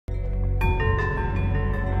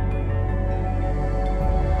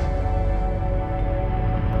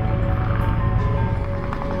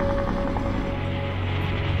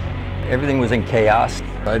Everything was in chaos.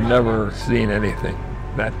 I'd never seen anything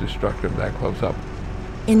that destructive that close up.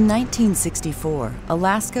 In 1964,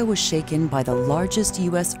 Alaska was shaken by the largest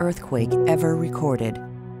U.S. earthquake ever recorded,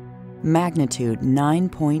 magnitude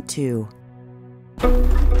 9.2.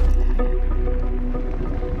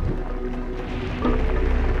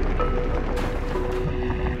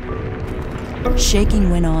 Shaking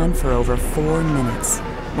went on for over 4 minutes.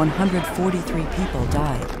 143 people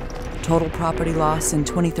died. Total property loss in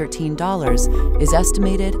 2013 dollars is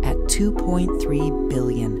estimated at $2.3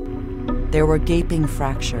 billion. There were gaping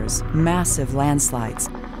fractures, massive landslides,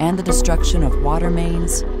 and the destruction of water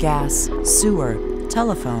mains, gas, sewer,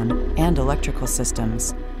 telephone, and electrical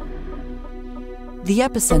systems. The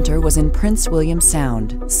epicenter was in Prince William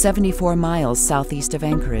Sound, 74 miles southeast of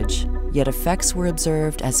Anchorage, yet effects were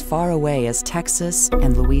observed as far away as Texas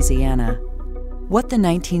and Louisiana. What the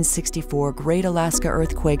 1964 Great Alaska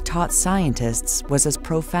Earthquake taught scientists was as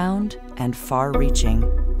profound and far-reaching.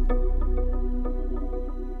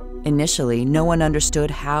 Initially, no one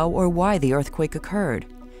understood how or why the earthquake occurred.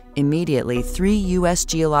 Immediately, 3 U.S.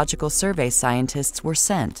 Geological Survey scientists were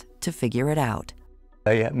sent to figure it out.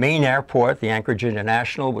 The main airport, the Anchorage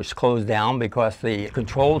International, was closed down because the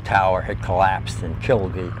control tower had collapsed and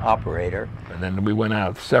killed the operator. And then we went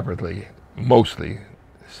out separately, mostly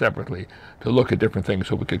separately, to look at different things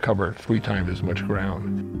so we could cover 3 times as much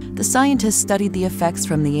ground. The scientists studied the effects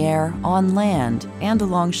from the air, on land, and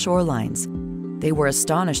along shorelines. They were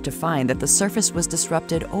astonished to find that the surface was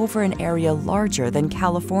disrupted over an area larger than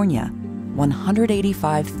California,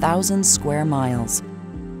 185,000 square miles.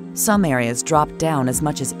 Some areas dropped down as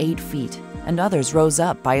much as 8 feet, and others rose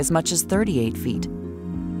up by as much as 38 feet.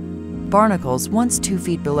 Barnacles, once 2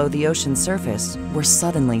 feet below the ocean surface, were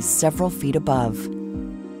suddenly several feet above.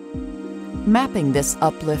 Mapping this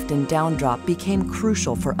uplift and downdrop became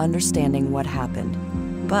crucial for understanding what happened.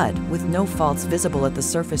 But with no faults visible at the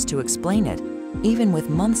surface to explain it, even with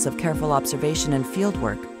months of careful observation and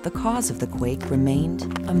fieldwork, the cause of the quake remained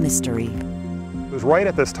a mystery. It was right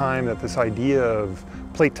at this time that this idea of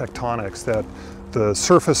plate tectonics, that the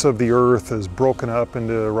surface of the Earth is broken up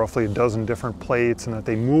into roughly a dozen different plates and that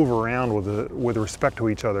they move around with respect to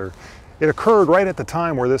each other. It occurred right at the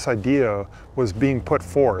time where this idea was being put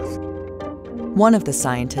forth. One of the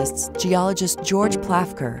scientists, geologist George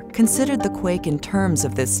Plafker, considered the quake in terms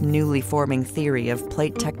of this newly forming theory of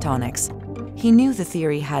plate tectonics. He knew the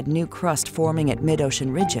theory had new crust forming at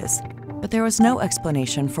mid-ocean ridges, but there was no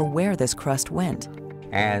explanation for where this crust went.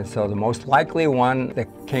 And so the most likely one that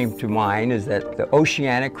came to mind is that the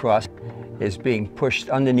oceanic crust is being pushed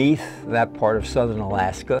underneath that part of southern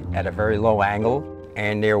Alaska at a very low angle,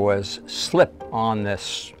 and there was slip on the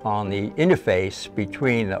interface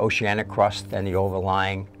between the oceanic crust and the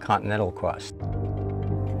overlying continental crust.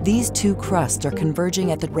 These 2 crusts are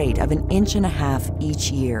converging at the rate of 1.5 inches each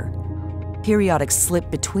year. Periodic slip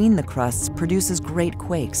between the crusts produces great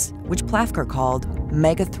quakes, which Plafker called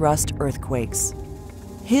Megathrust earthquakes.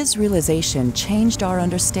 His realization changed our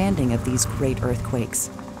understanding of these great earthquakes.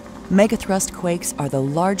 Megathrust quakes are the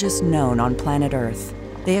largest known on planet Earth.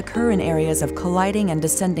 They occur in areas of colliding and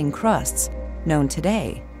descending crusts, known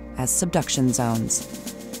today as subduction zones.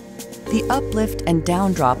 The uplift and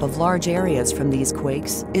downdrop of large areas from these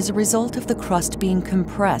quakes is a result of the crust being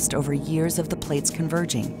compressed over years of the plates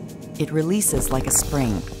converging. It releases like a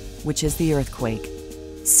spring, which is the earthquake.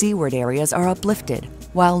 Seaward areas are uplifted,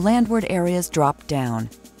 while landward areas drop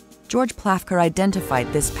down. George Plafker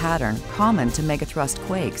identified this pattern common to megathrust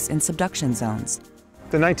quakes in subduction zones.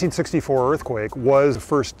 The 1964 earthquake was the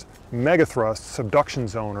first megathrust subduction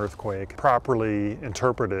zone earthquake properly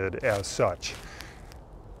interpreted as such.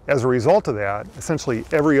 As a result of that, essentially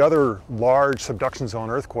every other large subduction zone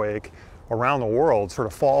earthquake around the world sort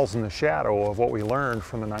of falls in the shadow of what we learned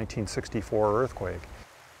from the 1964 earthquake.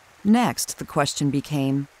 Next, the question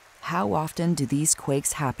became, how often do these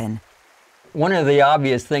quakes happen? One of the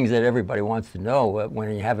obvious things that everybody wants to know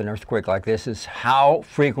when you have an earthquake like this is how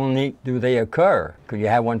frequently do they occur? Could you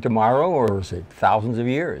have one tomorrow, or is it thousands of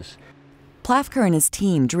years? Plafker and his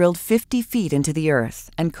team drilled 50 feet into the earth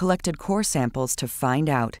and collected core samples to find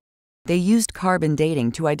out. They used carbon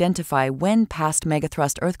dating to identify when past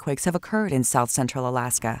megathrust earthquakes have occurred in south-central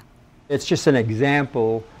Alaska. It's just an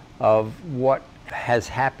example of what has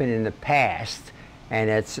happened in the past, and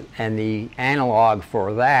the analog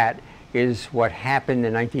for that is what happened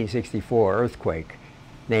in the 1964 earthquake,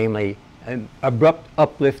 namely an abrupt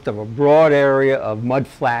uplift of a broad area of mud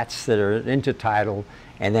flats that are intertidal,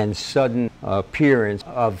 and then sudden appearance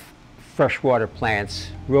of freshwater plants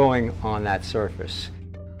growing on that surface.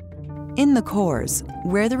 In the cores,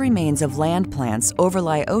 where the remains of land plants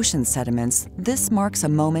overlie ocean sediments, this marks a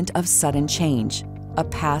moment of sudden change, a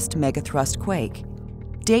past megathrust quake.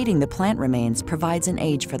 Dating the plant remains provides an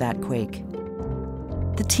age for that quake.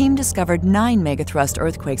 The team discovered 9 megathrust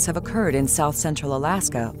earthquakes have occurred in south-central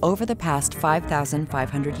Alaska over the past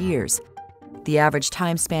 5,500 years. The average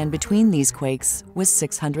time span between these quakes was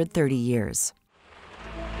 630 years.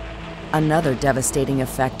 Another devastating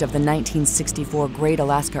effect of the 1964 Great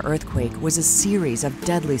Alaska Earthquake was a series of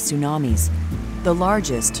deadly tsunamis. The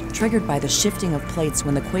largest, triggered by the shifting of plates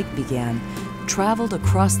when the quake began, traveled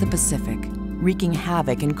across the Pacific, wreaking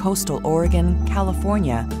havoc in coastal Oregon,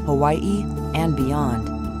 California, Hawaii, and beyond.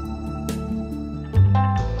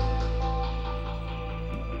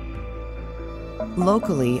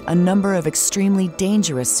 Locally, a number of extremely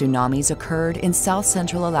dangerous tsunamis occurred in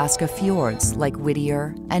south-central Alaska fjords like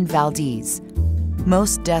Whittier and Valdez.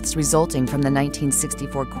 Most deaths resulting from the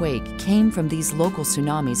 1964 quake came from these local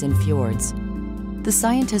tsunamis in fjords. The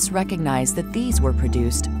scientists recognized that these were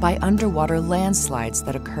produced by underwater landslides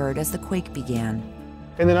that occurred as the quake began.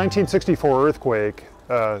 In the 1964 earthquake,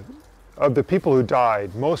 of the people who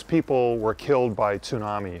died, most people were killed by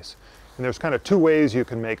tsunamis. And there's kind of two ways you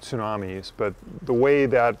can make tsunamis, but the way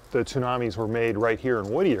that the tsunamis were made right here in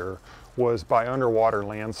Whittier was by underwater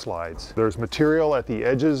landslides. There's material at the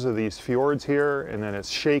edges of these fjords here, and then it's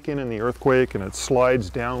shaken in the earthquake and it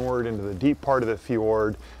slides downward into the deep part of the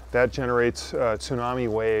fjord. That generates tsunami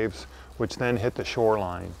waves, which then hit the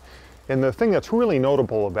shoreline. And the thing that's really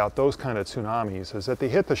notable about those kind of tsunamis is that they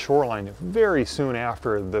hit the shoreline very soon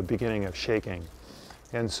after the beginning of shaking.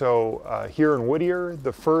 And so here in Whittier,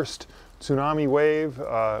 the first tsunami wave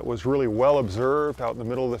was really well observed out in the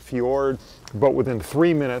middle of the fjord, but within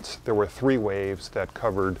 3 minutes there were 3 waves that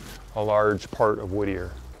covered a large part of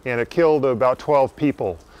Whittier. And it killed about 12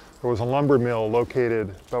 people. There was a lumber mill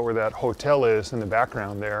located about where that hotel is in the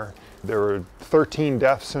background there. There were 13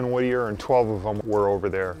 deaths in Whittier and 12 of them were over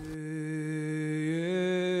there.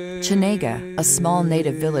 Chenega, a small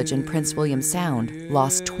native village in Prince William Sound,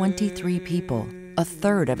 lost 23 people, a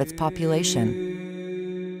third of its population.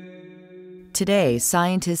 Today,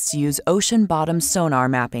 scientists use ocean bottom sonar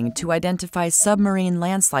mapping to identify submarine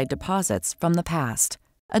landslide deposits from the past.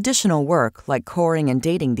 Additional work, like coring and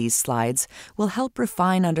dating these slides, will help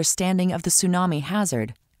refine understanding of the tsunami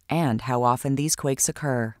hazard and how often these quakes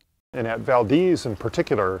occur. And at Valdez in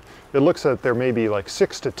particular, it looks like there may be like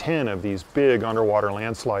 6 to 10 of these big underwater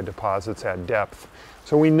landslide deposits at depth.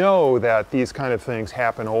 So we know that these kind of things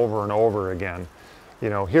happen over and over again. You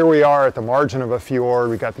know, here we are at the margin of a fjord,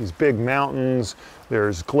 we've got these big mountains,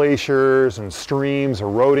 there's glaciers and streams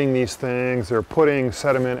eroding these things, they're putting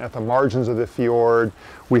sediment at the margins of the fjord.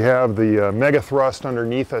 We have the Megathrust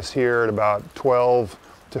underneath us here at about 12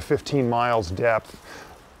 to 15 miles depth.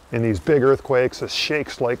 In these big earthquakes, it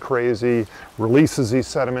shakes like crazy, releases these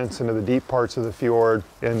sediments into the deep parts of the fjord,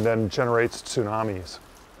 and then generates tsunamis.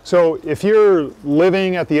 So if you're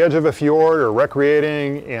living at the edge of a fjord or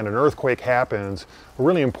recreating and an earthquake happens, a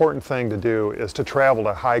really important thing to do is to travel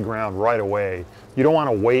to high ground right away. You don't want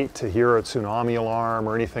to wait to hear a tsunami alarm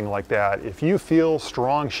or anything like that. If you feel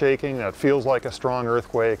strong shaking that feels like a strong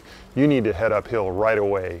earthquake, you need to head uphill right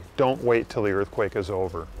away. Don't wait till the earthquake is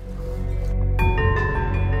over.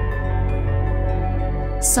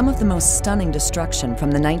 Some of the most stunning destruction from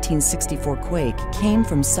the 1964 quake came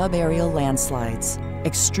from subaerial landslides.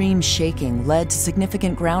 Extreme shaking led to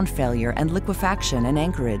significant ground failure and liquefaction in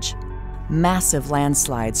Anchorage. Massive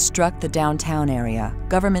landslides struck the downtown area,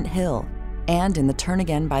 Government Hill, and in the Turn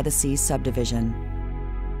Again by the Sea subdivision.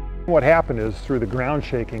 What happened is through the ground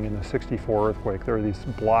shaking in the 64 earthquake, there were these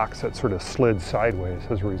blocks that sort of slid sideways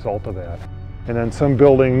as a result of that. And then some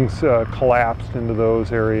buildings collapsed into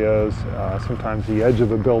those areas. Sometimes the edge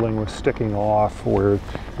of a building was sticking off where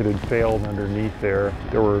it had failed underneath there.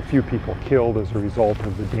 There were a few people killed as a result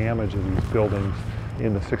of the damage of these buildings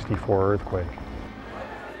in the 64 earthquake.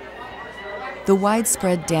 The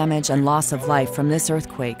widespread damage and loss of life from this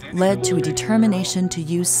earthquake led to a determination to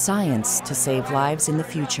use science to save lives in the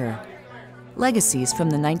future. Legacies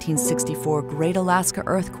from the 1964 Great Alaska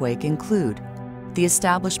Earthquake include the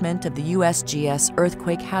establishment of the USGS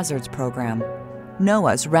Earthquake Hazards Program,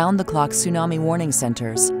 NOAA's round-the-clock Tsunami Warning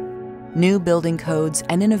Centers, new building codes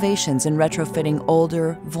and innovations in retrofitting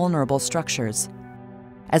older, vulnerable structures.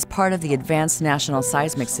 As part of the Advanced National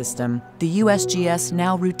Seismic System, the USGS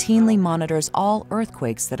now routinely monitors all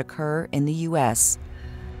earthquakes that occur in the U.S.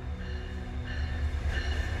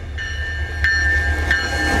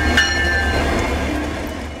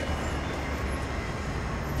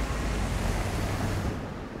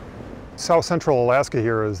 South Central Alaska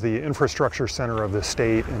here is the infrastructure center of the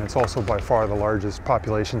state, and it's also by far the largest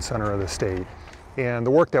population center of the state. And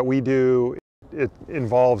the work that we do, it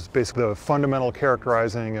involves basically the fundamental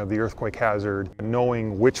characterizing of the earthquake hazard,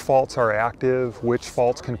 knowing which faults are active, which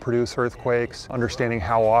faults can produce earthquakes, understanding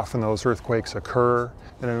how often those earthquakes occur.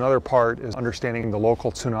 And another part is understanding the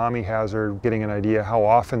local tsunami hazard, getting an idea how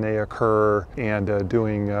often they occur, and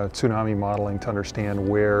doing tsunami modeling to understand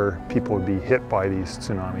where people would be hit by these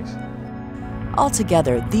tsunamis.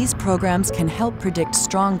 Altogether, these programs can help predict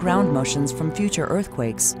strong ground motions from future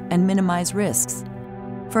earthquakes and minimize risks.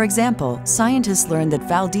 For example, scientists learned that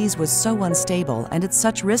Valdez was so unstable and at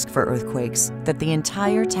such risk for earthquakes that the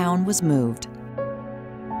entire town was moved.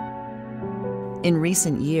 In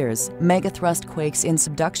recent years, megathrust quakes in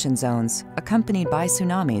subduction zones, accompanied by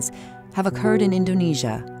tsunamis, have occurred in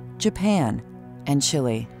Indonesia, Japan, and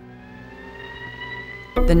Chile.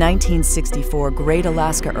 The 1964 Great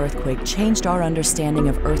Alaska Earthquake changed our understanding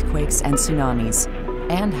of earthquakes and tsunamis,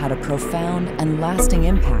 and had a profound and lasting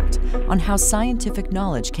impact on how scientific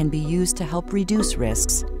knowledge can be used to help reduce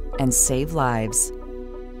risks and save lives.